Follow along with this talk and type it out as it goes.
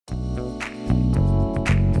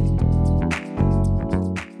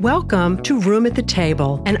Welcome to Room at the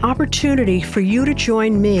Table, an opportunity for you to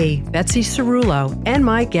join me, Betsy Cerullo, and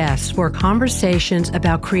my guests for conversations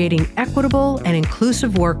about creating equitable and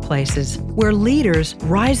inclusive workplaces where leaders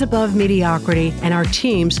rise above mediocrity and our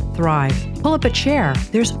teams thrive. Pull up a chair.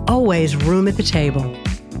 There's always room at the table.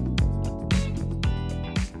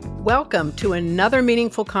 Welcome to another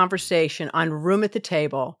meaningful conversation on Room at the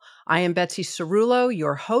Table. I am Betsy Cerullo,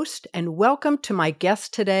 your host, and welcome to my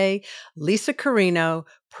guest today, Lisa Carino,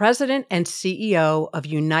 President and CEO of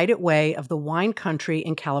United Way of the Wine Country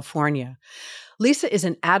in California. Lisa is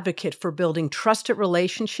an advocate for building trusted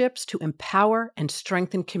relationships to empower and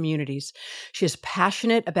strengthen communities. She is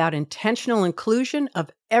passionate about intentional inclusion of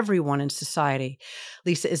everyone in society.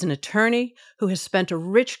 Lisa is an attorney who has spent a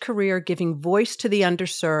rich career giving voice to the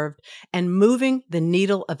underserved and moving the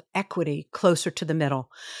needle of equity closer to the middle.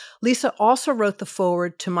 Lisa also wrote the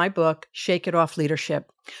foreword to my book, Shake It Off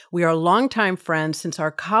Leadership. We are longtime friends since our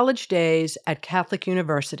college days at Catholic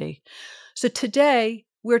University. So today,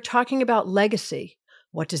 we're talking about legacy.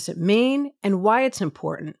 What does it mean and why it's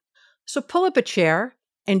important? So pull up a chair,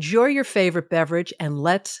 enjoy your favorite beverage, and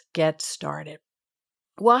let's get started.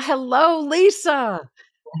 Well, hello, Lisa.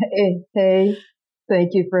 Hey,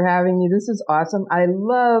 thank you for having me. This is awesome. I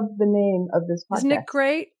love the name of this podcast. Isn't it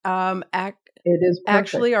great? It is perfect.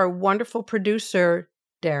 Actually, our wonderful producer,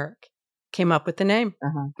 Derek, came up with the name.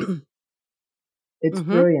 It's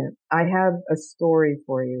brilliant. I have a story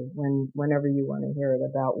for you whenever you want to hear it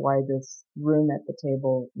about why this room at the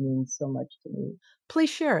table means so much to me.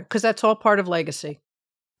 Please share it, because that's all part of legacy.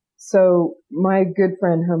 So my good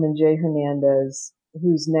friend Herman J. Hernandez,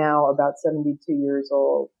 who's now about 72 years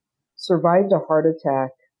old, survived a heart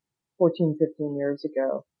attack 14, 15 years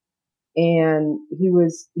ago. And he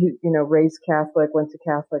was, raised Catholic, went to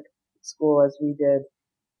Catholic school as we did.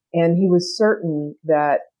 And he was certain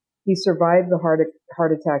that he survived the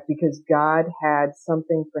heart attack because God had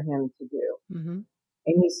something for him to do. Mm-hmm.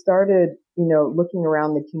 And he started, looking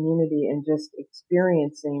around the community and just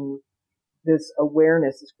experiencing this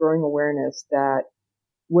awareness, this growing awareness that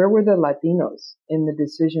where were the Latinos in the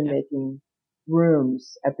decision-making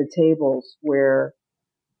rooms at the tables where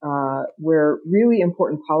really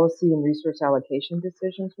important policy and resource allocation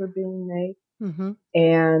decisions were being made. Mm-hmm.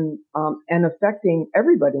 And affecting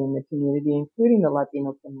everybody in the community, including the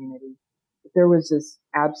Latino community. There was this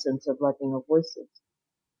absence of Latino voices.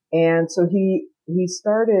 And so he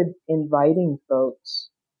started inviting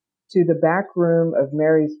folks to the back room of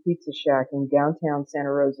Mary's Pizza Shack in downtown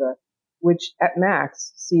Santa Rosa, which at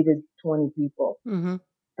max seated 20 people. Mm-hmm.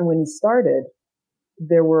 And when he started,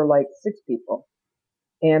 there were like 6 people.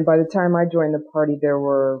 And by the time I joined the party, there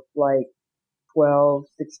were like 12,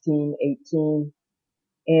 16, 18.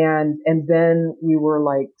 And then we were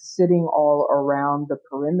like sitting all around the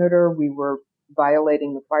perimeter. We were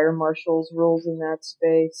violating the fire marshal's rules in that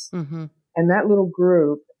space. Mm-hmm. And that little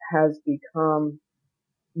group has become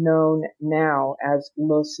known now as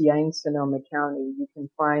Los Yang Sonoma County. You can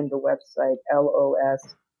find the website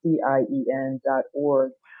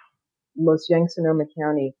loscien.org. Los Yang Sonoma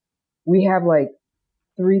County. We have like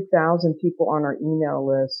 3,000 people on our email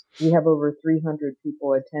list. We have over 300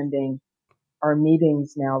 people attending our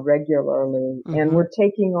meetings now regularly. Mm-hmm. And we're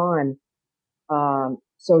taking on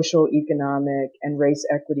social, economic, and race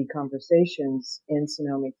equity conversations in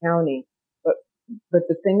Sonoma County. But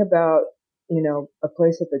the thing about, a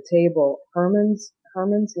place at the table, Herman's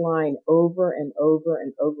line over and over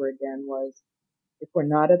and over again was, if we're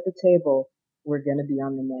not at the table, we're going to be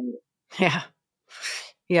on the menu. Yeah.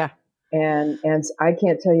 Yeah. And I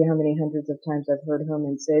can't tell you how many hundreds of times I've heard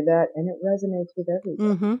Herman say that, and it resonates with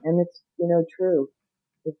everyone. Mm-hmm. And it's, true.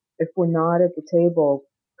 If we're not at the table,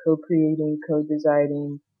 co-creating,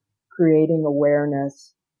 co-deciding, creating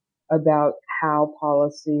awareness about how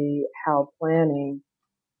policy, how planning,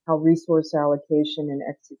 how resource allocation and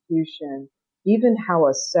execution, even how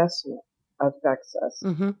assessment affects us.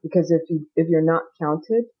 Mm-hmm. Because if you're not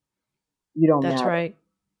counted, you don't matter. That's right.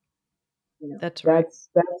 That's right.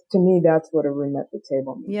 That's to me, that's what a room at the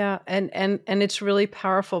table means. Yeah. And it's really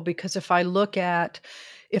powerful because if I look at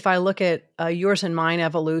yours and mine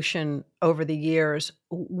evolution over the years,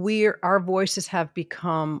 our voices have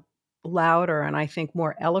become louder and I think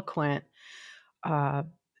more eloquent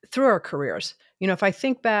through our careers. If I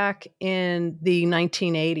think back in the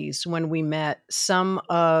 1980s when we met some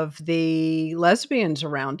of the lesbians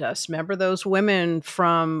around us, remember those women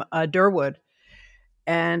from Durwood?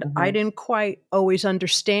 And mm-hmm. I didn't quite always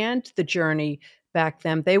understand the journey back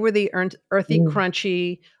then. They were the earthy,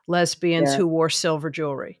 crunchy lesbians who wore silver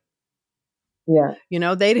jewelry.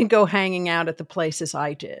 Yeah. They didn't go hanging out at the places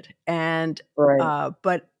I did. And, Right.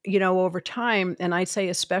 but, over time, and I'd say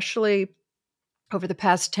especially over the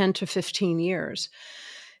past 10 to 15 years,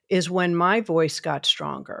 is when my voice got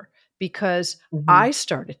stronger because Hmm. I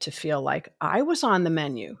started to feel like I was on the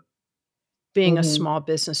menu being a Hmm. small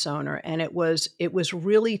business owner. And it was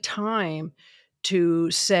really time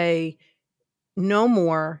to say, no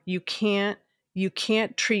more. You can't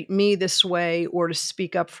treat me this way, or to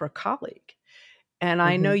speak up for a colleague. And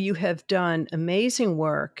I know Hmm. you have done amazing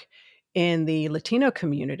work in the Latino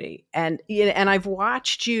community, and I've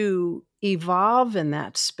watched you evolve in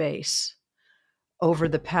that space over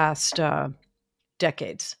the past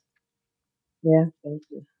decades. Yeah. Thank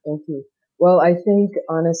you. Thank you. Well, I think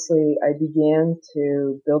honestly, I began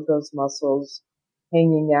to build those muscles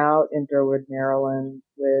hanging out in Durwood, Maryland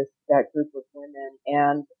with that group of women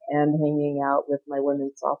and hanging out with my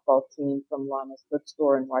women's softball team from Lana's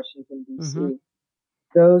Bookstore in Washington, Hmm. D.C.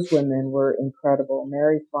 Those women were incredible.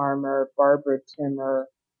 Mary Farmer, Barbara Timmer,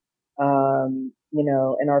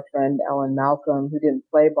 and our friend Ellen Malcolm, who didn't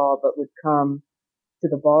play ball but would come to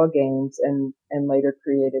the ball games and later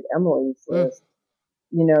created Emily's Mm, List.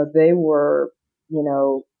 They were, you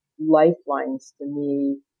know, lifelines to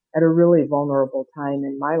me at a really vulnerable time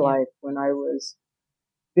in my yeah. life when I was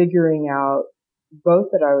figuring out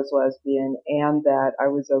both that I was lesbian and that I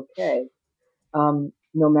was okay,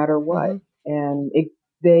 no matter what. Hmm. And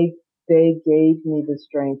they, they gave me the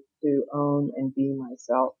strength to own and be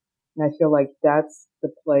myself. And I feel like that's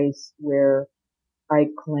the place where I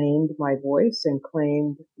claimed my voice and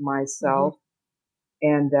claimed Hmm. myself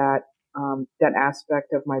and that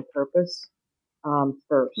aspect of my purpose,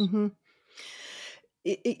 first. Hmm.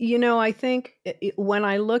 I think when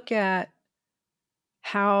I look at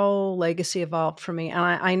how legacy evolved for me, and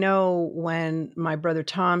I know when my brother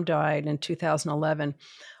Tom died in 2011,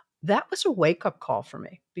 that was a wake up call for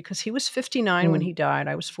me because he was 59 when Mm, he died.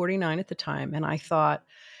 I was 49 at the time. And I thought,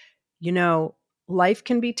 you know, life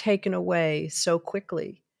can be taken away so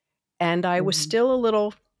quickly. And I was mhm, still a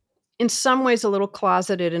little, in some ways, a little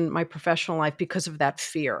closeted in my professional life because of that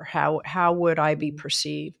fear. How would I be mhm,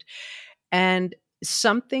 perceived? And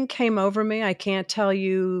something came over me. I can't tell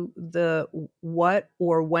you the what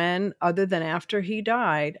or when, other than after he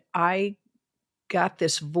died, I got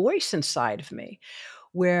this voice inside of me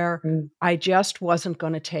where mm, I just wasn't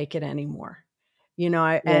gonna take it anymore.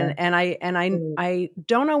 I yeah, mm, I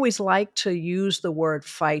don't always like to use the word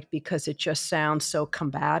fight because it just sounds so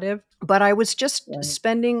combative, but I was just right,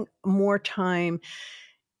 spending more time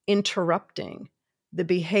interrupting the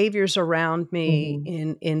behaviors around me mhm,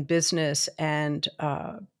 in business and,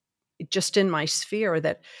 just in my sphere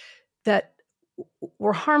that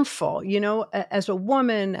were harmful. As a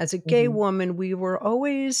woman, as a gay mhm, woman, we were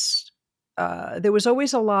always there was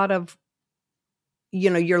always a lot of,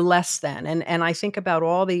 you're less than. And I think about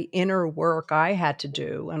all the inner work I had to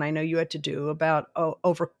do, and I know you had to do about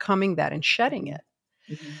overcoming that and shedding mhm, it.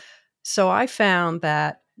 mhm, So I found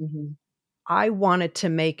that mhm, I wanted to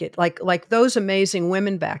make it like those amazing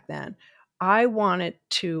women back then. I wanted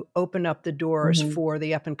to open up the doors mhm, for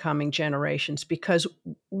the up and coming generations because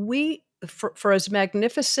for as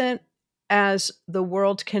magnificent as the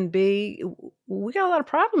world can be, we got a lot of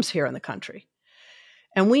problems here in the country.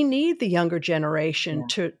 And we need the younger generation yeah,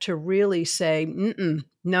 to really say, "Mm-mm,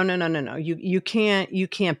 no, no, no, no, no. You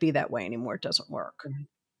can't be that way anymore. It doesn't work." right.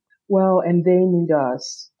 Well, and they need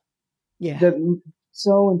us. Yeah. The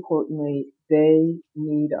So importantly, they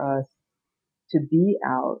need us to be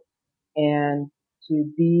out and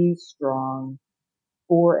to be strong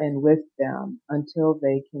for and with them until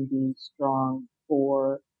they can be strong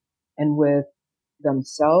for and with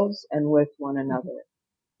themselves and with one Mhm, another.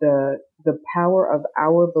 The power of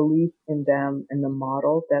our belief in them and the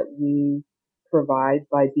model that we provide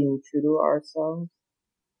by being true to ourselves,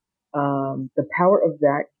 the power of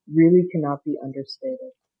that really cannot be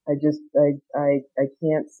understated. I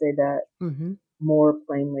can't say that mhm, more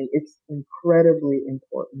plainly. It's incredibly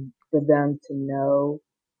important for them to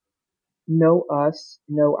know us,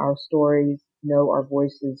 know our stories, know our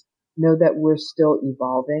voices, know that we're still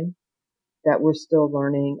evolving, that we're still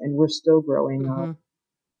learning, and we're still growing up. mhm,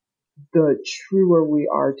 The truer we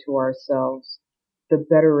are to ourselves, the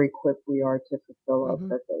better equipped we are to fulfill our mhm,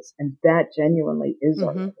 purpose. And that genuinely is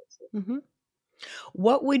our mhm, legacy. mhm.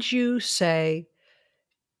 What would you say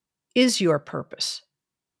is your purpose?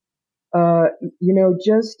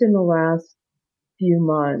 Just in the last few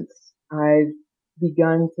months, I've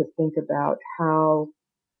begun to think about how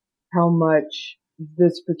much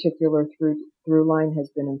this particular through line has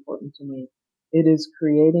been important to me. It is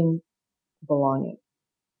creating belonging.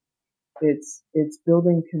 It's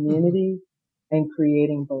building Mhm, community and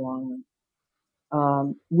creating belonging,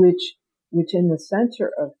 which in the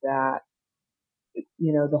center of that,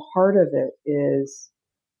 the heart of it is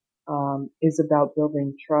about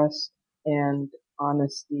building trust and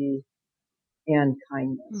honesty and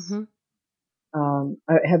kindness. Mm-hmm.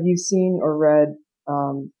 Have you seen or read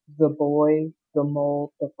The Boy, the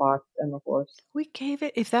Mole, the Fox, and the Horse? We gave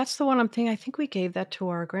it, if that's the one I'm thinking, I think we gave that to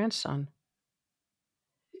our grandson.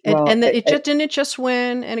 And Well, and it just didn't it just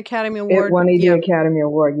win an Academy it Award? won the Yeah. Academy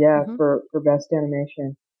Award, yeah, Mhm. for best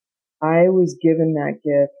animation. I was given that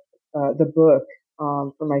gift, the book,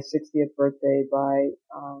 for my 60th birthday by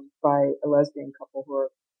a lesbian couple who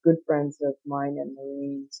are good friends of mine and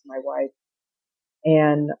Marine's, my wife.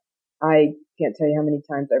 And I can't tell you how many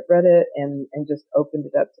times I've read it and just opened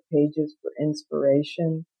it up to pages for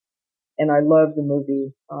inspiration. And I love the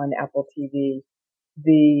movie on Apple TV.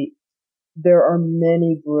 There are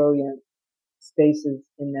many brilliant spaces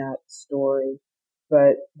in that story,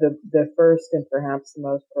 but the first and perhaps the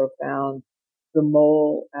most profound, the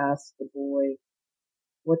mole asks the boy,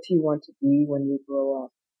 "What do you want to be when you grow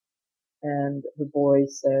up?" And the boy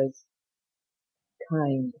says,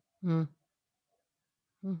 "Kind." Mm.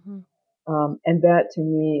 Mhm. And that to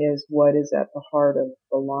me is what is at the heart of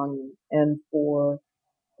belonging. And for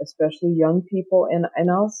especially young people, and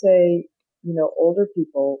I'll say, older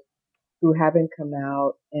people who haven't come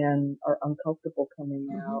out and are uncomfortable coming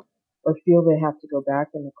Mhm. out or feel they have to go back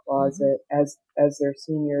in the Mhm. closet as they're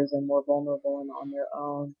seniors and more vulnerable and on their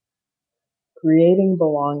own, creating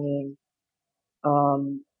belonging,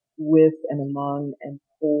 um, with and among and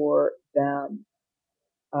for them,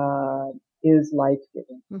 uh, is life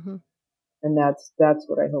giving. Mhm. And that's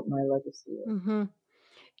what I hope my legacy is. Mhm.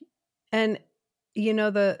 And,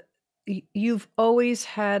 you've always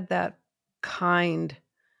had that kind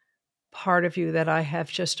part of you that I have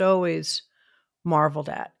just always marveled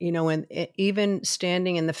at, and even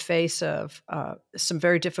standing in the face of some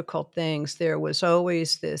very difficult things, there was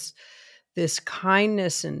always this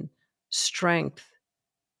kindness and strength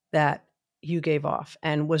that you gave off,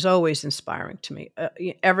 and was always inspiring to me,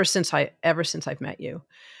 ever since I've met you,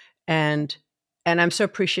 and I'm so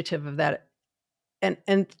appreciative of that,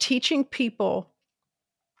 and teaching people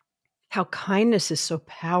how kindness is so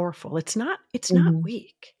powerful. It's not Hmm.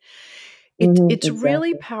 weak. It's really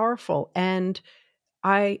Exactly. powerful, and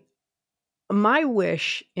I my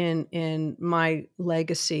wish in my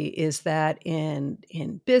legacy is that in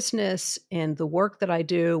business, in the work that I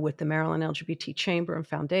do with the Maryland LGBT Chamber and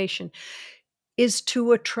Foundation, is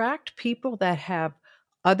to attract people that have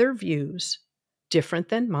other views different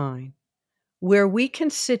than mine, where we can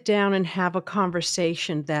sit down and have a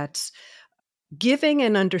conversation that's giving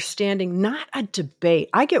and understanding, not a debate.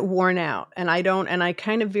 I get worn out, and I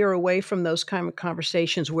kind of veer away from those kind of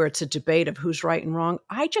conversations where it's a debate of who's right and wrong.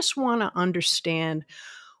 I just wanna understand,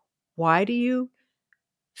 why do you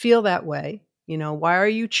feel that way? Why are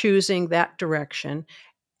you choosing that direction?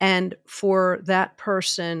 And for that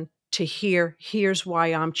person to hear, "Here's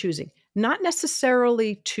why I'm choosing." Not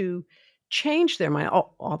necessarily to change their mind,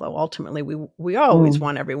 although ultimately we always Mm,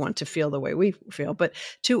 want everyone to feel the way we feel, but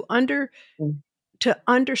to under mm. to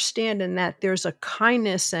understand in that there's a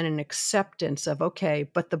kindness and an acceptance of, okay,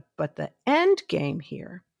 but the end game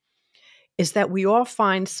here is that we all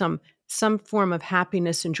find some form of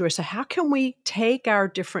happiness and joy. So how can we take our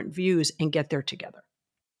different views and get there together?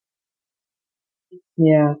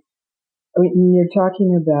 Yeah. I mean, you're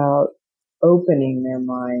talking about opening their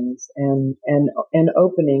minds and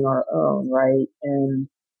opening our own, right? And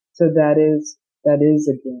so that is a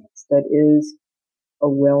dance. That is a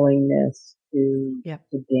willingness Yeah.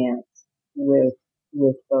 to dance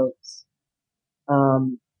with folks.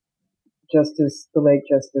 Um, Justice, the late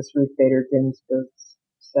Justice Ruth Bader Ginsburg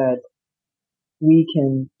said, "We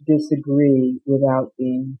can disagree without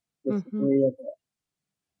being Mhm. disagreeable."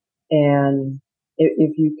 And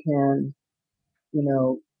if you can,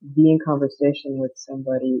 be in conversation with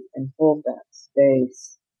somebody and hold that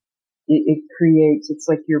space, it creates, it's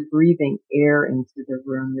like you're breathing air into the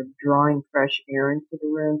room. You're drawing fresh air into the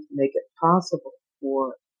room to make it possible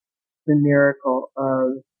for the miracle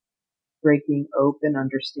of breaking open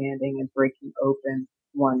understanding and breaking open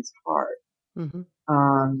one's heart, Mhm.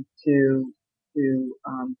 to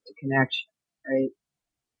connection, right?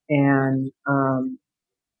 And,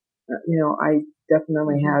 I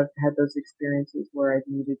definitely Mhm. have had those experiences where I've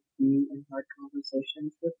needed to be in hard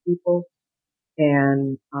conversations with people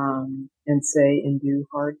and say and do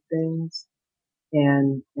hard things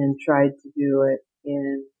and tried to do it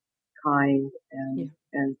in kind Yeah.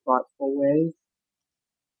 and thoughtful ways.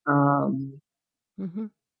 Um, Mhm.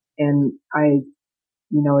 and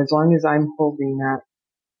as long as I'm holding that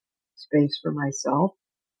space for myself,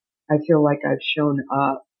 I feel like I've shown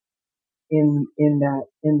up in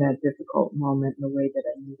that difficult moment in the way that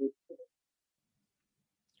I needed to.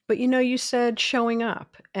 But, you said showing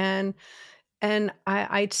up, and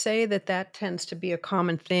I'd say that that tends to be a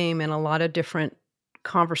common theme in a lot of different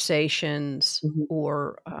conversations Hmm.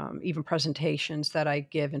 or, even presentations that I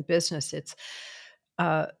give in business. It's,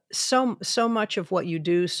 so much of what you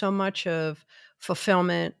do, so much of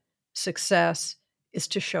fulfillment, success is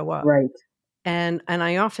to show up. Right. And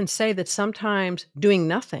I often say that sometimes doing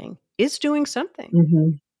nothing is doing something.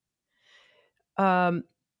 Hmm. Um,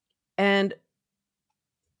 and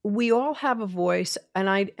we all have a voice, and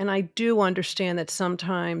I do understand that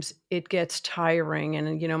sometimes it gets tiring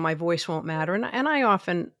and, my voice won't matter, and I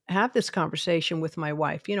often have this conversation with my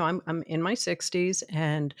wife. I'm in my 60s,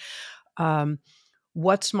 and, um,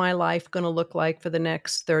 what's my life gonna look like for the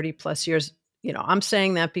next 30 plus years? I'm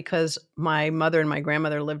saying that because my mother and my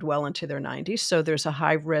grandmother lived well into their 90s, so there's a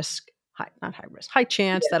high risk high not high risk, high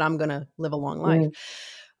chance that I'm gonna live a long life.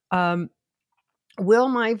 Yeah. Um, will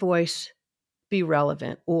my voice be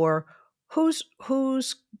relevant, or who's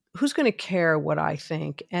going to care what I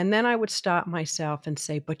think? And then I would stop myself and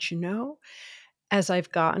say, but as I've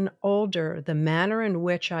gotten older, the manner in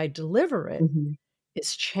which I deliver it Hmm.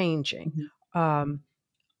 is changing. Hmm. um,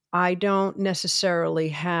 I don't necessarily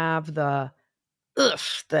have ugh,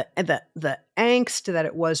 the angst that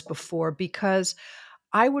it was before, because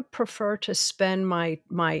I would prefer to spend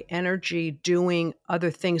my energy doing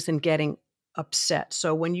other things than getting upset.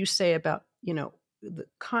 So when you say about, the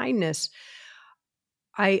kindness,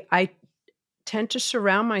 I tend to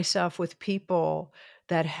surround myself with people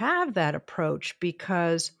that have that approach,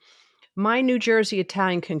 because my New Jersey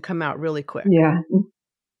Italian can come out really quick, Yeah.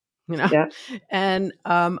 you know? Yeah. And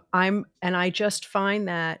I just find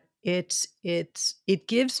that it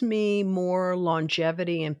gives me more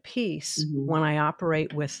longevity and peace Hmm. when I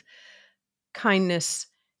operate with kindness,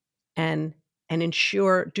 and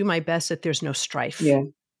do my best that there's no strife Yeah.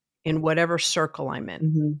 in whatever circle I'm in.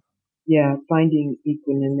 Hmm. Yeah. Finding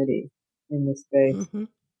equanimity in the space. Mhm.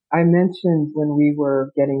 I mentioned when we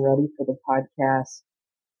were getting ready for the podcast,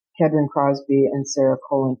 Kedron Crosby and Sarah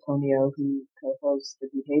Colantonio, who co-hosts the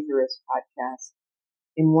Behaviorist podcast.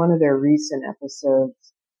 In one of their recent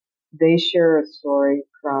episodes, they share a story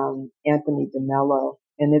from Anthony DeMello,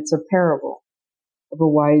 and it's a parable of a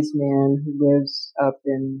wise man who lives up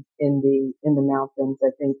in the mountains.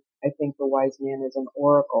 I think the wise man is an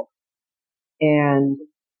oracle, and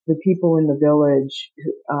the people in the village,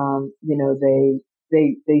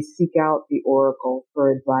 they seek out the oracle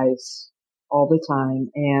for advice all the time,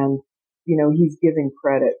 and he's given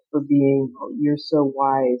credit for being, oh, you're so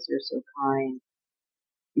wise, you're so kind.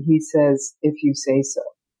 He says, if you say so.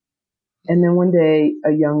 And then one day,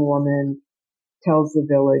 a young woman tells the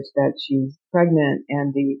village that she's pregnant,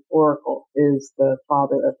 and the oracle is the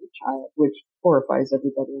father of the child, which horrifies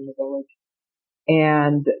everybody in the village.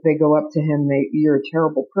 And they go up to him. You're a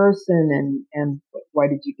terrible person, and why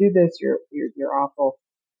did you do this? You're awful.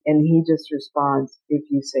 And he just responds, if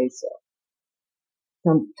you say so.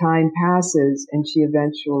 Some time passes, and she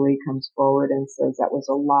eventually comes forward and says, that was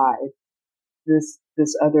a lie. This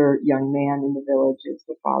other young man in the village is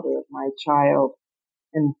the father of my child.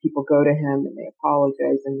 And people go to him and they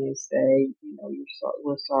apologize and they say,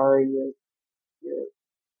 we're sorry. You're,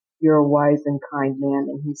 you're a wise and kind man.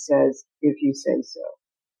 And he says, if you say so.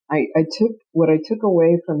 What I took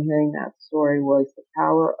away from hearing that story was the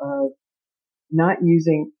power of not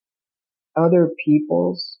using other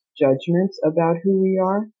people's judgments about who we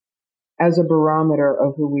are as a barometer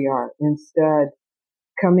of who we are. Instead,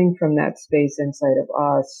 coming from that space inside of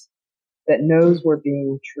us that knows Mm. we're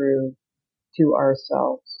being true to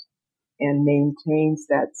ourselves and maintains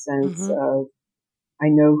that sense Mhm. of, I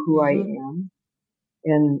know who I Mhm. am,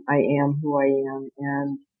 and I am who I am,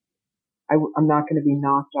 and I'm not going to be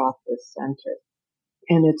knocked off this center.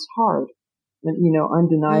 And it's hard. Mhm.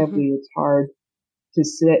 Undeniably, it's hard to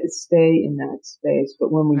stay in that space.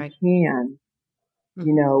 But when we Right. can,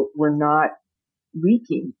 Mhm. we're not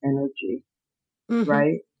leaking energy, Mhm.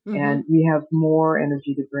 right? And Mhm. we have more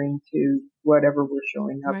energy to bring to whatever we're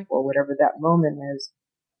showing up Right. for, whatever that moment is,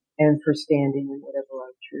 and for standing in whatever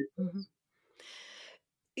our truth Mhm. is.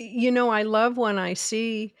 I love when I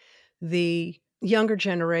see the younger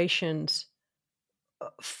generations,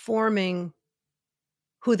 forming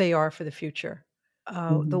who they are for the future.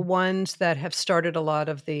 The Hmm. ones that have started a lot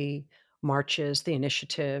of the marches, the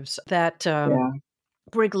initiatives that, Yeah.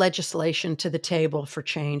 bring legislation to the table for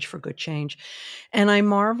change, for good change, and I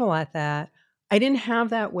marvel at that. I didn't have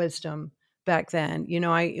that wisdom back then.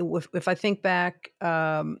 If I think back,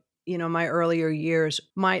 my earlier years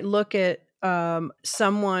might look at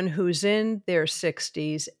someone who's in their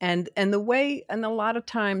 60s, and the way, and a lot of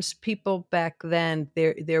times people back then,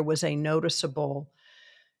 there was a noticeable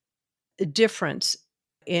difference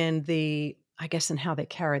in the, I guess, in how they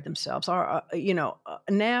carried themselves.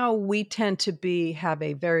 Now we tend to have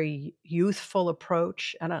a very youthful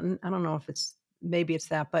approach. I don't know if it's, maybe it's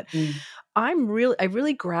that, but Mm, I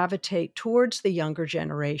really gravitate towards the younger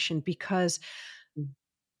generation because mm,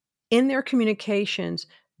 in their communications,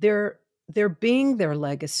 they're being their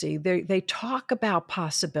legacy. They talk about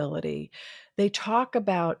possibility. They talk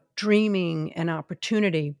about dreaming and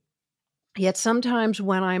opportunity. Yet sometimes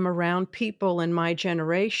when I'm around people in my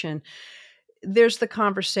generation, there's the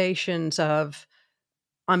conversations of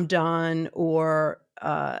 "I'm done," or,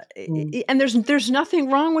 mm, and there's nothing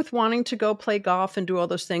wrong with wanting to go play golf and do all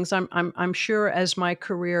those things. I'm sure as my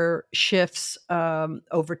career shifts,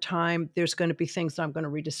 over time, there's gonna be things that I'm gonna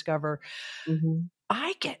rediscover. mhm.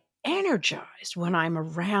 I get energized when I'm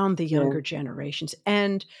around the Yeah, younger generations,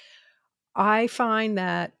 and I find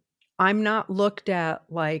that I'm not looked at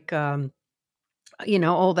like, "Oh,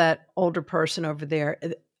 that older person over there,"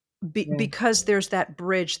 yeah, because there's that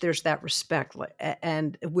bridge, there's that respect,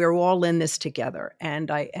 and we're all in this together,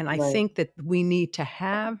 and I right, think that we need to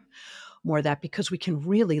have more of that because we can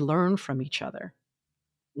really learn from each other.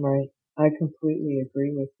 right. I completely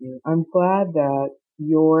agree with you. I'm glad that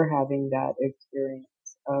you're having that experience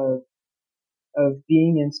of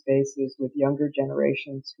being in spaces with younger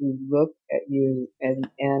generations who look at you and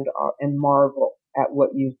marvel at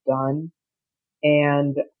what you've done,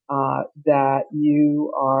 and that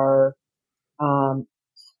you are um,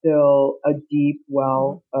 still a deep Mhm.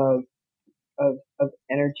 well of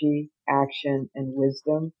energy, action, and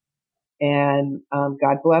wisdom. And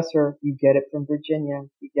God bless her. You get it from Virginia.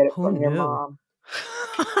 You get it Who from your knew? mom.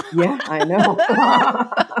 Yeah, I know.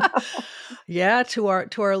 Yeah, to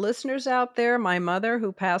our listeners out there, my mother,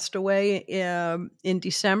 who passed away, in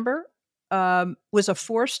December, was a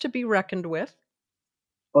force to be reckoned with.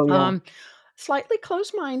 Oh yeah. Um, Slightly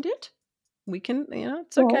close-minded. We can,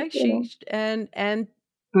 it's Well, okay. And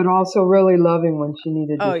but also really loving when she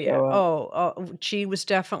needed to oh, yeah. show up. She was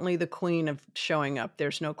definitely the queen of showing up,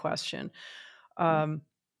 there's no question. Um,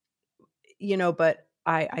 but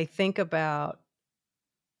I think about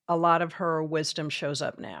a lot of her wisdom shows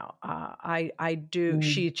up now. I do Mm,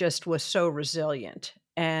 She just was so resilient,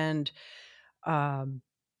 and, um,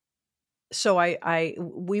 so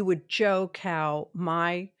we would joke how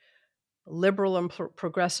my liberal and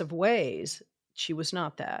progressive ways, she was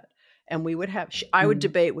not that, and I would mm,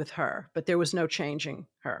 debate with her, but there was no changing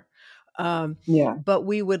her. Um, yeah. but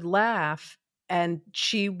we would laugh, and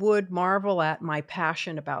she would marvel at my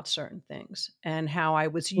passion about certain things and how I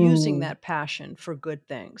was using Mm, that passion for good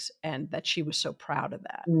things, and that she was so proud of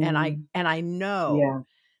that, and I mm, and I know yeah.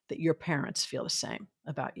 that your parents feel the same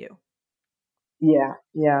about you. Yeah.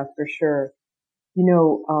 Yeah. For sure.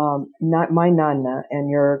 Not my nana and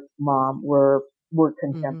your mom were Mhm.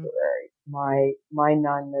 contemporaries. My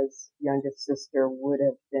nana's youngest sister would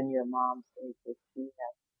have been your mom's age if she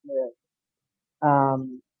had lived.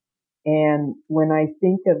 And when I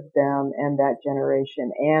think of them and that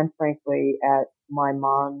generation, and frankly at my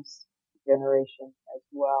mom's generation as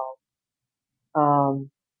well,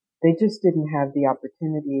 they just didn't have the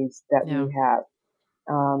opportunities that Yeah. we have.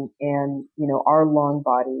 And our long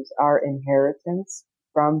bodies, our inheritance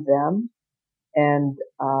from them and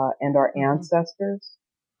our Mhm. ancestors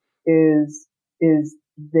is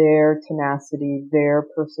their tenacity, their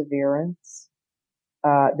perseverance,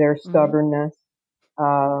 their Mhm. stubbornness,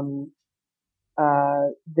 um,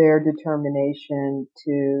 their determination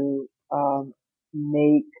to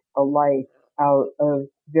make a life out of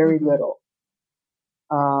very Mhm. little,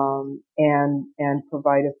 and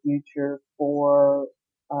provide a future for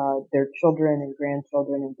their children and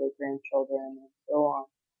grandchildren and great grandchildren and so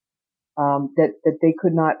on, that they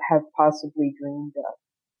could not have possibly dreamed of.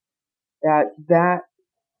 That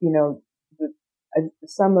you know,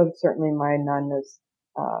 some of certainly my nana's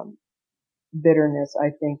um, bitterness,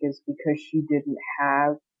 I think, is because she didn't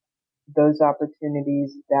have those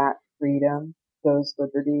opportunities, that freedom, those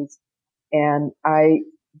liberties. And I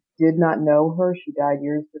did not know her. She died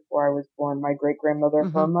years before I was born. My great grandmother,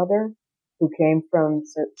 her Mhm. mother, who came from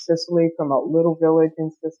Sicily, from a little village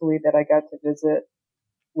in Sicily that I got to visit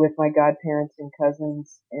with my godparents and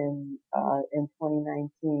cousins in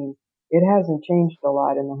 2019. It hasn't changed a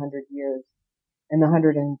lot in the 100 years, in the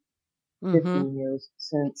Mhm. 115 years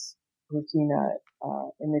since Rosina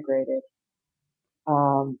immigrated.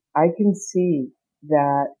 I can see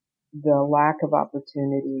that the lack of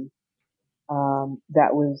opportunity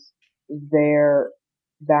that was there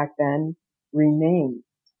back then remain.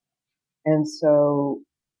 And so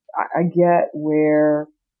I get where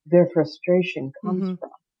their frustration comes Mm-hmm. from.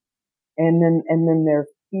 And then their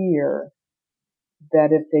fear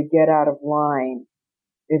that if they get out of line,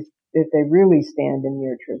 if they really stand in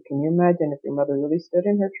your truth, can you imagine if your mother really stood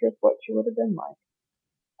in her truth, what she would have been like?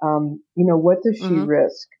 What does she Mm-hmm.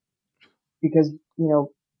 risk? Because,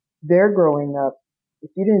 they're growing up.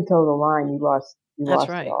 If you didn't toe the line, you That's lost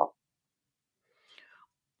it right. all.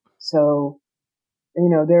 So,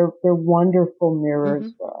 they're wonderful Mm-hmm.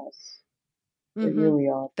 mirrors for us. They Mm-hmm. really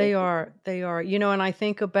are. They are. They are. And I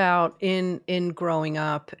think about in growing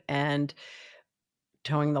up and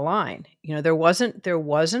towing the line. There wasn't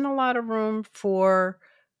a lot of room for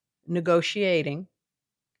negotiating,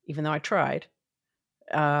 even though I tried.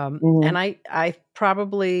 And Mm-hmm. I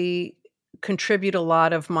probably contribute a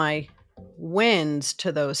lot of my wins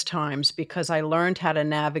to those times because I learned how to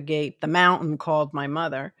navigate the mountain called my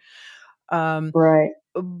mother. Um, Right.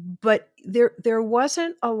 but there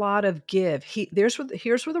wasn't a lot of give. Here's where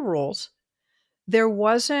the rules. There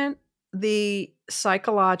wasn't the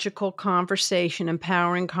psychological conversation,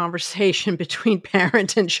 empowering conversation between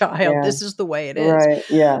parent and child. Yeah. This is the way it is. Right.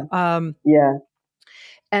 Yeah. Um, Yeah.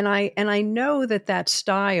 and I know that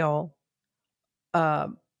style,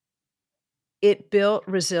 um, it built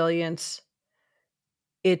resilience.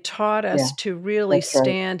 It taught us Yeah. to really That's right.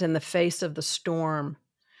 stand in the face of the storm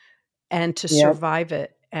and to Yep. survive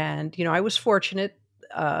it. And I was fortunate,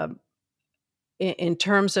 um, in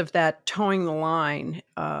terms of that towing the line,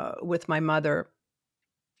 with my mother.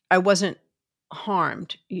 I wasn't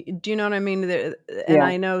harmed. Do you know what I mean? And Yeah.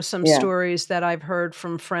 I know some Yeah. stories that I've heard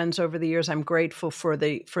from friends over the years. I'm grateful for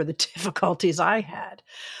the difficulties I had.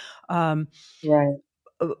 Um, Right.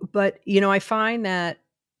 but I find that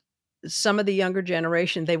some of the younger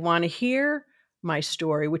generation, they want to hear my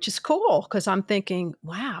story, which is cool because I'm thinking,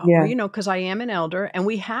 wow, or Yeah. because I am an elder and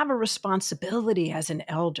we have a responsibility as an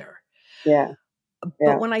elder. Yeah. But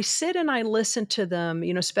Yeah. when I sit and I listen to them,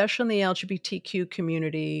 especially in the LGBTQ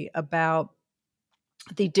community, about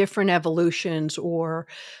the different evolutions or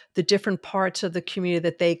the different parts of the community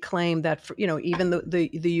that they claim that, even the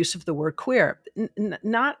use of the word queer, Yeah.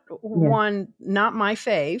 not my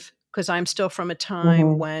fave, because I'm still from a time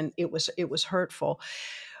Mm-hmm. when it was hurtful.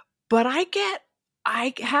 But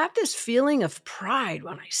I have this feeling of pride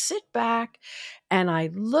when I sit back and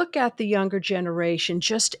I look at the younger generation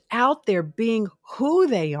just out there being who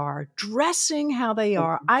they are, dressing how they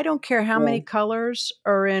are. I don't care how Yeah. many colors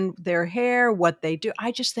are in their hair, what they do.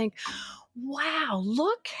 I just think, wow,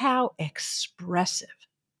 look how expressive.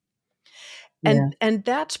 Yeah. And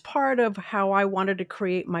that's part of how I wanted to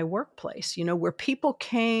create my workplace, where people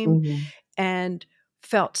came Mm-hmm. and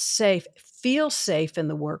feel safe in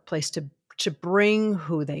the workplace to bring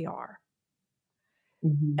who they are.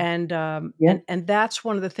 Mm-hmm. And Yeah. and that's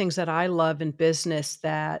one of the things that I love in business,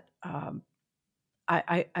 that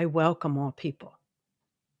I welcome all people.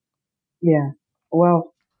 Yeah.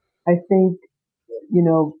 Well, I think, you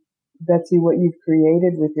know, Betsy, what you've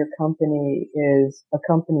created with your company is a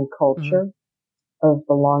company Mhm. culture of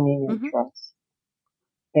belonging and Mhm. trust.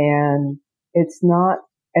 And it's not,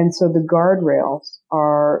 and so the guardrails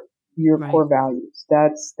are your Right. core values.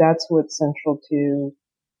 That's what's central to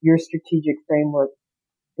your strategic framework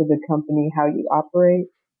for the company, how you operate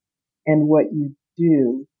and what you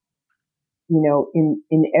do,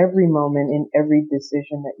 in every moment, in every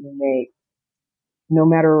decision that you make, no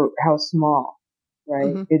matter how small,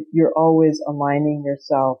 right? Mhm. You're always aligning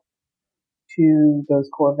yourself to those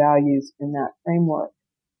core values in that framework.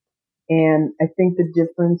 And I think the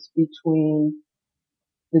difference between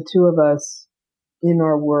the two of us in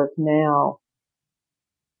our work now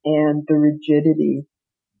and the rigidity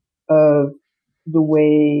of the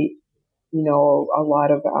way, a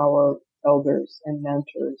lot of our elders and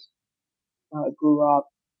mentors grew up,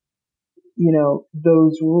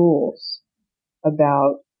 those rules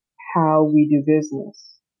about how we do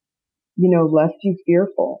business, left you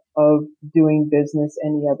fearful of doing business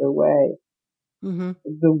any other way. Mhm.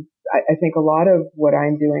 I think a lot of what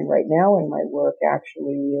I'm doing right now in my work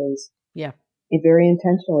actually is Yeah. very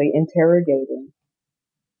intentionally interrogating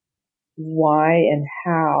why and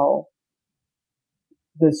how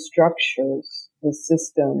the structures, the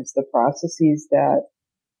systems, the processes that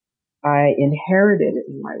I inherited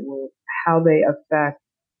in my work, how they affect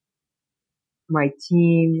my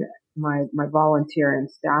team, my volunteer and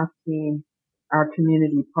staff team, our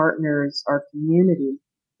community partners, our community,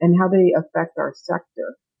 and how they affect our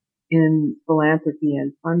sector in philanthropy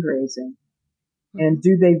and fundraising. And Mhm.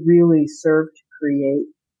 do they really serve to create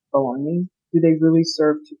belonging? Do they really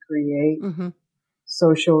serve to create Mhm.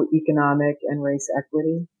 social, economic, and race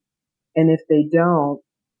equity. And if they don't,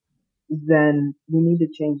 then we need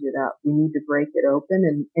to change it up. We need to break it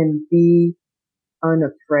open and be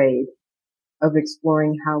unafraid of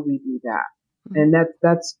exploring how we do that. Mm-hmm. And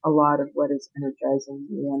that's a lot of what is energizing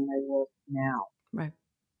me in my work now. Right.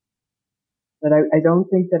 But I don't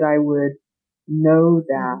think that I would know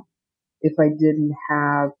that Mm-hmm. if I didn't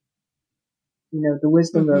have, the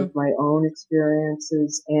wisdom Mm-hmm. of my own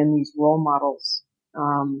experiences and these role models,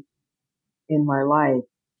 in my life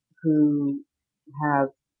who have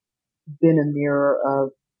been a mirror of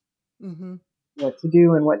Mm-hmm. what to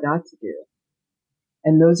do and what not to do.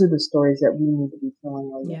 And those are the stories that we need to be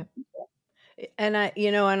telling our Yeah. young people.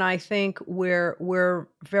 And I think we're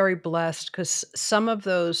very blessed because some of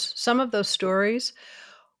those stories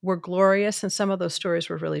were glorious and some of those stories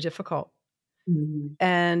were really difficult. Mm-hmm.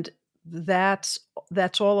 And that's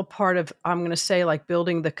all a part of, I'm going to say, like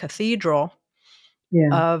building the cathedral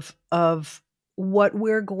Yeah. of what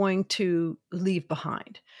we're going to leave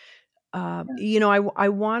behind. I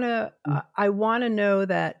want to know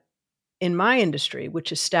that in my industry,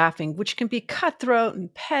 which is staffing, which can be cutthroat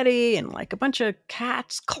and petty and like a bunch of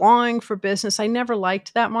cats clawing for business. I never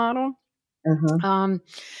liked that model. Uh-huh.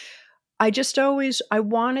 I just always I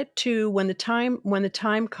wanted to, when the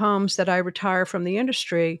time comes that I retire from the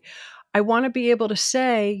industry, I want to be able to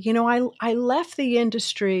say, I left the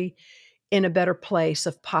industry in a better place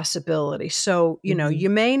of possibility. So, Mm-hmm. you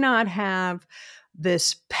may not have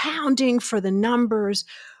this pounding for the numbers,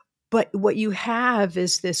 but what you have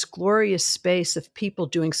is this glorious space of people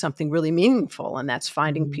doing something really meaningful, and that's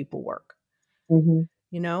finding Mm-hmm. people work, Mm-hmm.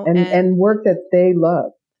 and And work that they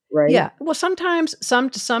love, right? yeah. Well, sometimes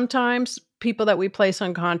people that we place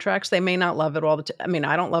on contracts, they may not love it all the time. I mean,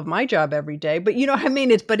 I don't love my job every day, but you know what I mean?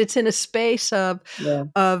 It's in a space Yeah.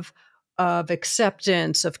 of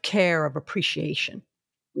acceptance, of care, of appreciation,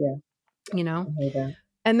 Yeah. you know? I hear that.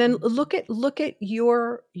 And then look at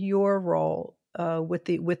your role with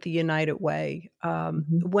the United Way.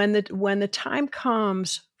 Mm-hmm. When the time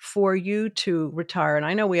comes for you to retire, and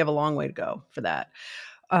I know we have a long way to go for that.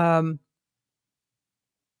 Um,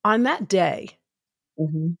 on that day,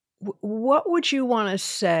 Mm-hmm. what would you want to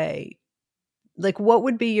say? Like, what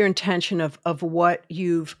would be your intention of what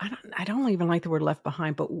you've? I don't even like the word left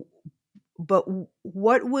behind, but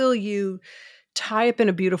what will you tie up in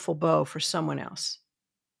a beautiful bow for someone else?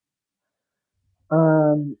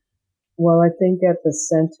 Um, well, I think at the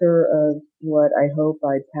center of what I hope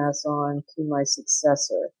I pass on to my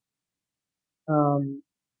successor, um,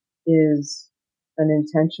 is an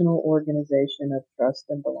intentional organization of trust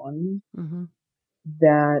and belonging Hmm.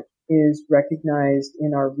 that is recognized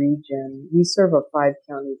in our region. We serve a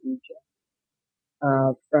 5-county region,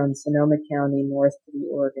 from Sonoma County north to the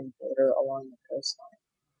Oregon border along the coastline.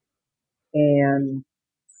 And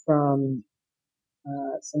from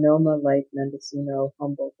Sonoma, Lake, Mendocino,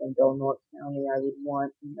 Humboldt, and Del Norte County, I would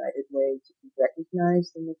want United Way to be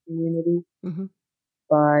recognized in the community Hmm.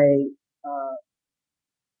 by uh,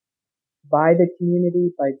 the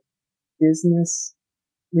community, by business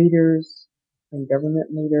leaders and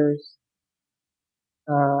government leaders,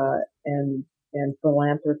 and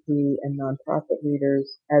philanthropy and nonprofit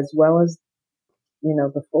leaders, as well as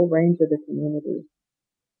the full range of the community,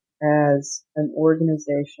 as an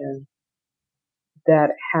organization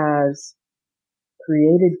that has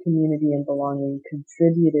created community and belonging,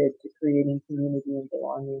 contributed to creating community and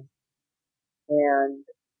belonging, and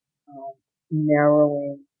um,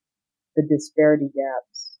 narrowing the disparity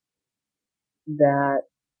gaps that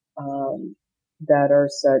um, are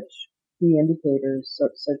such key indicators,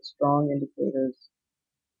 such strong indicators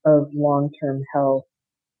of long-term health,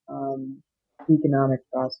 um, economic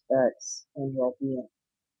prospects, and well-being,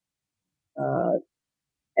 uh,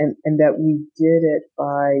 and that we did it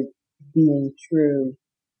by being true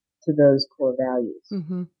to those core values.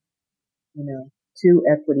 Hmm. To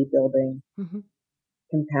equity building, Hmm.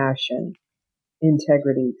 compassion,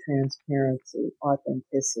 integrity, transparency,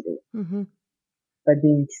 authenticity, Hmm. by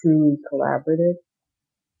being truly collaborative,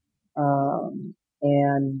 um,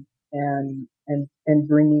 and and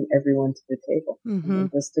bringing everyone to the table. I Hmm. mean,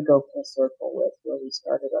 just to go full circle with where we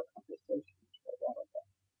started our conversation.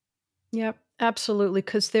 Yep, absolutely.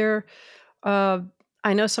 Because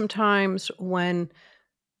I know sometimes when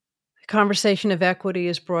the conversation of equity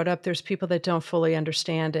is brought up, there's people that don't fully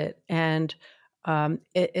understand it, and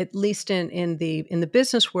at least in the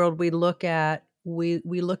business world, we look at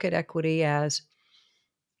equity as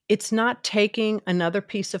it's not taking another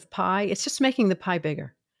piece of pie; it's just making the pie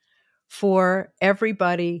bigger for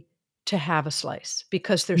everybody to have a slice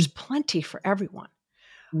because there's plenty for everyone,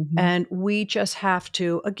 Mm-hmm. and we just have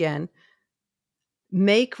to again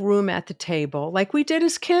make room at the table like we did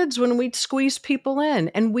as kids when we'd squeeze people in,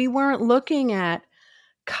 and we weren't looking at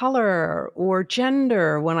color or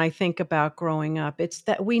gender. When I think about growing up, it's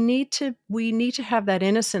that we need to have that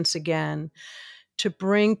innocence again, to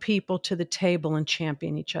bring people to the table and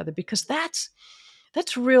champion each other, because that's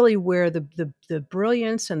really where the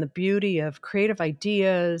brilliance and the beauty of creative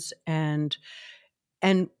ideas and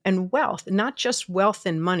wealth, not just wealth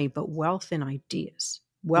and money, but wealth and ideas,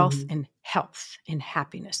 wealth Mm-hmm. and health and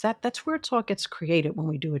happiness. That's where it all gets created when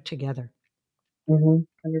we do it together. Mm-hmm.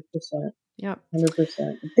 100%. Yep.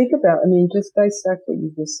 100%. Think about, I mean, just dissect what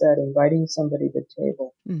you just said, inviting somebody to the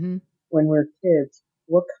table. Mm-hmm. When we're kids,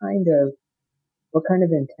 what kind of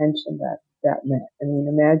intention that meant. I mean,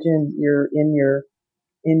 imagine you're in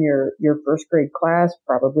your first grade class,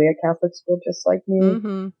 probably at Catholic school, just like me.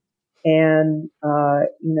 Mm-hmm. And,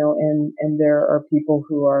 and there are people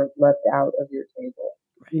who are left out of your table.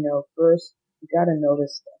 Right. First you got to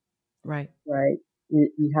notice them, Right. right?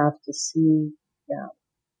 You have to see them,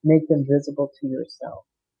 make them visible to yourself,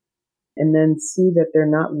 and then see that they're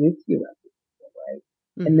not with you every day, right?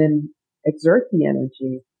 Mm-hmm. And then exert the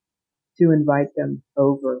energy to invite them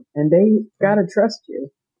over, and they got to trust you.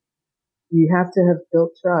 You have to have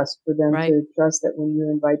built trust for them Right. to trust that when you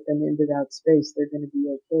invite them into that space, they're going to be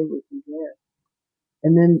okay with you there.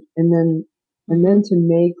 And then to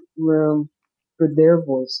make room for their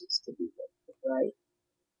voices to be heard,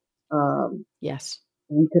 right? Yes.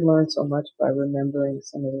 We could learn so much by remembering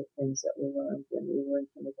some of the things that we learned when we were in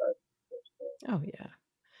kindergarten. Oh yeah.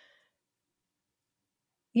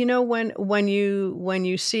 When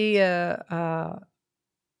you see a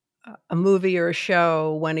movie or a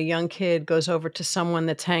show, when a young kid goes over to someone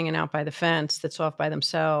that's hanging out by the fence, that's off by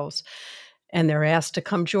themselves, and they're asked to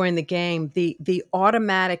come join the game, the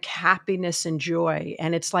automatic happiness and joy,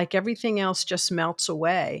 and it's like everything else just melts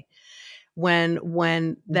away when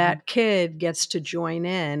Mm-hmm. that kid gets to join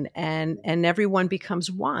in, and everyone becomes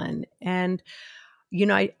one. And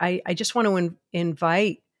I just want to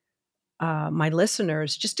invite my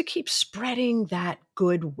listeners just to keep spreading that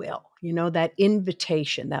goodwill, that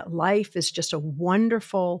invitation, that life is just a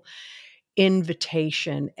wonderful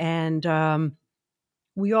invitation. And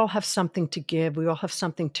we all have something to give. We all have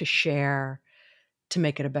something to share to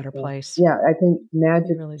make it a better Yeah. place. Yeah, I think We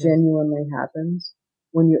magic really do. genuinely happens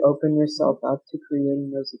when you open Mhm. yourself up to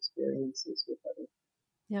creating those experiences with others.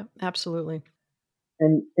 Yeah, absolutely.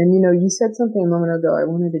 And you said something a moment ago. I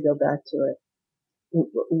wanted to go back to it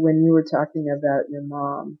when you were talking about your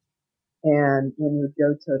mom and when you would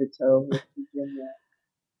go toe to toe with Virginia.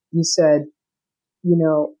 You said,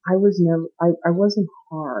 I wasn't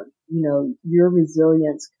harmed. Your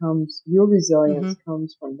resilience Hmm.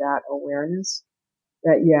 comes from that awareness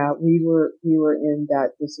that, yeah, we were in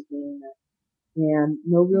that disagreement and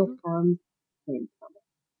no real Hmm. harm came from it.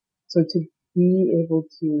 So to be able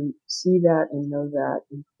to see that and know that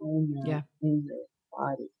and claim that Yeah. in your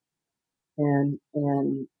body and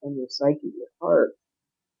your psyche, your heart,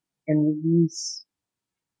 and release,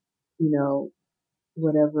 you know,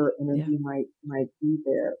 whatever Yeah. energy might be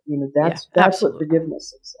there. Yeah. That's what Absolutely.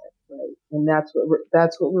 forgiveness is like, right? And that's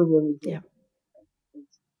what we're really Yeah. doing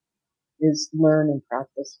is learn and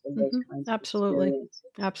practice from those Hmm. kinds of Absolutely. experiences.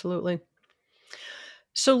 Absolutely.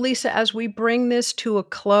 So, Lisa, as we bring this to a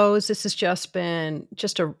close, this has just been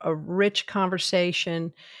just a rich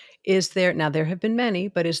conversation. Now there have been many,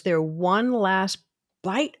 but is there one last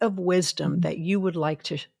bite of wisdom Mhm. that you would like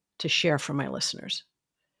to share for my listeners?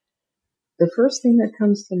 The first thing that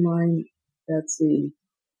comes to mind, Betsy,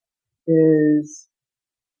 is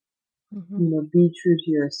Hmm. be true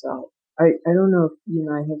to yourself. I don't know if you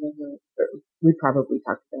and I have we probably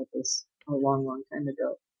talked about this a long, long time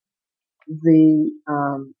ago.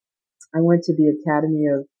 I went to the Academy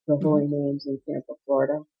of the Hmm. Holy Names in Tampa,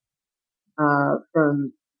 Florida,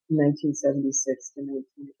 from 1976 to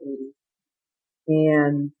 1980.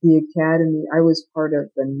 And the Academy, I was part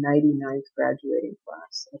of the 99th graduating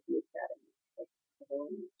class at the Academy of the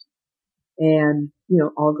Holy Names. And,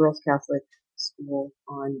 all girls Catholic school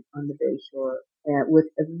on the Bay Shore, and with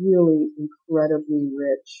a really incredibly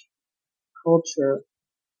rich culture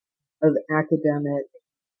of academic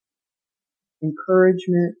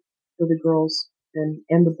encouragement for the girls and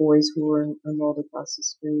the boys who were enrolled across the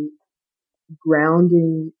street,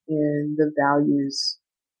 grounding in the values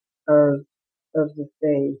of the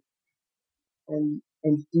faith and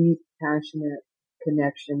deep, passionate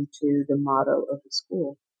connection to the motto of the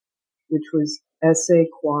school, which was Esse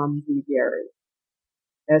quam videri.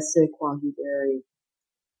 Esse quam videri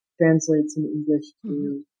translates in English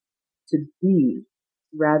Hmm. to be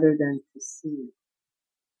rather than to see.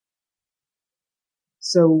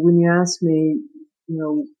 So when you ask me,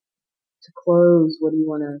 to close, what do you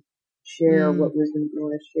want to share? What wisdom do you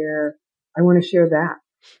want to share? I want to share that.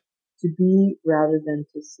 To be rather than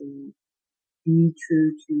to seem. Be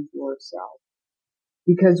true to yourself.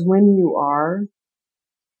 Because when you are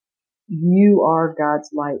God's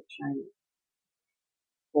light shining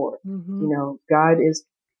forth. God is,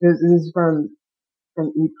 this is from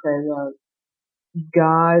Eat, Pray, Love.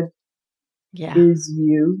 God is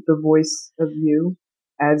you, the voice of you,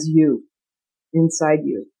 as you, inside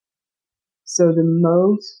you. So the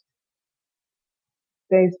most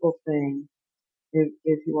faithful thing,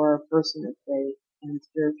 if you are a person of faith and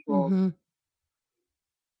spiritual,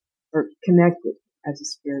 or connected as a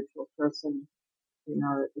spiritual person in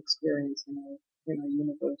our experience in our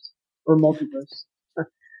universe or multiverse,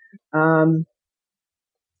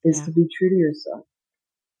 is to be true to yourself.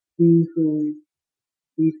 Be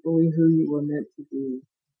fully who you were meant to be.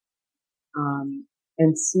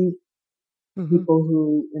 And seek people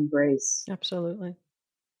who embrace absolutely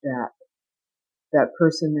that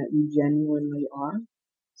person that you genuinely are,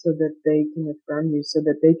 so that they can affirm you, so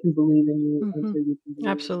that they can believe in you until you can believe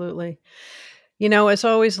absolutely. As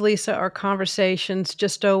always, Lisa, our conversations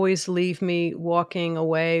just always leave me walking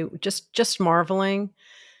away, just marveling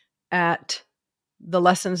at the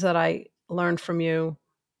lessons that I learned from you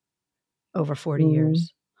over 40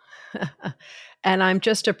 years. And I'm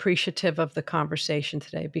just appreciative of the conversation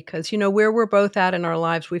today because, where we're both at in our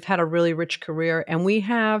lives, we've had a really rich career and we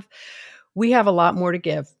have a lot more to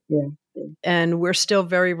give. Yeah. And we're still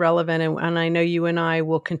very relevant. And I know you and I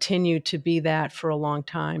will continue to be that for a long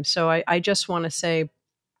time. So I just want to say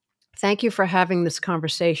thank you for having this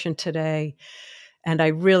conversation today. And I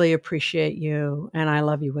really appreciate you. And I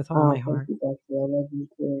love you with all my heart. Thank you, Betsy. I love you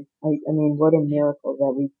too. I mean, what a miracle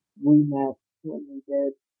that we met when we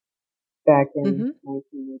did back in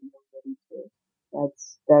 1981.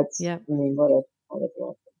 That's, I mean, what a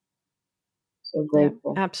blessing. So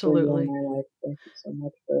grateful. Absolutely. For you in my life. Thank you so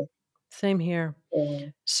much for. Same here.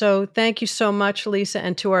 So thank you so much, Lisa.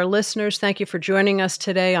 And to our listeners, thank you for joining us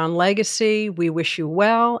today on Legacy. We wish you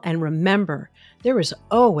well. And remember, there is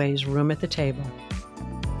always room at the table.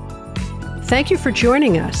 Thank you for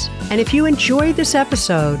joining us. And if you enjoyed this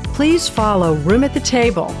episode, please follow Room at the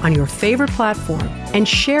Table on your favorite platform and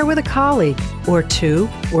share with a colleague or 2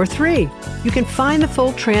 or 3. You can find the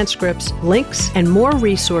full transcripts, links, and more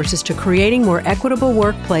resources to creating more equitable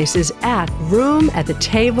workplaces at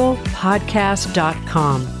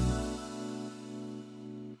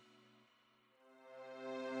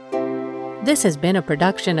roomatthetablepodcast.com. This has been a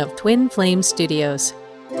production of Twin Flame Studios.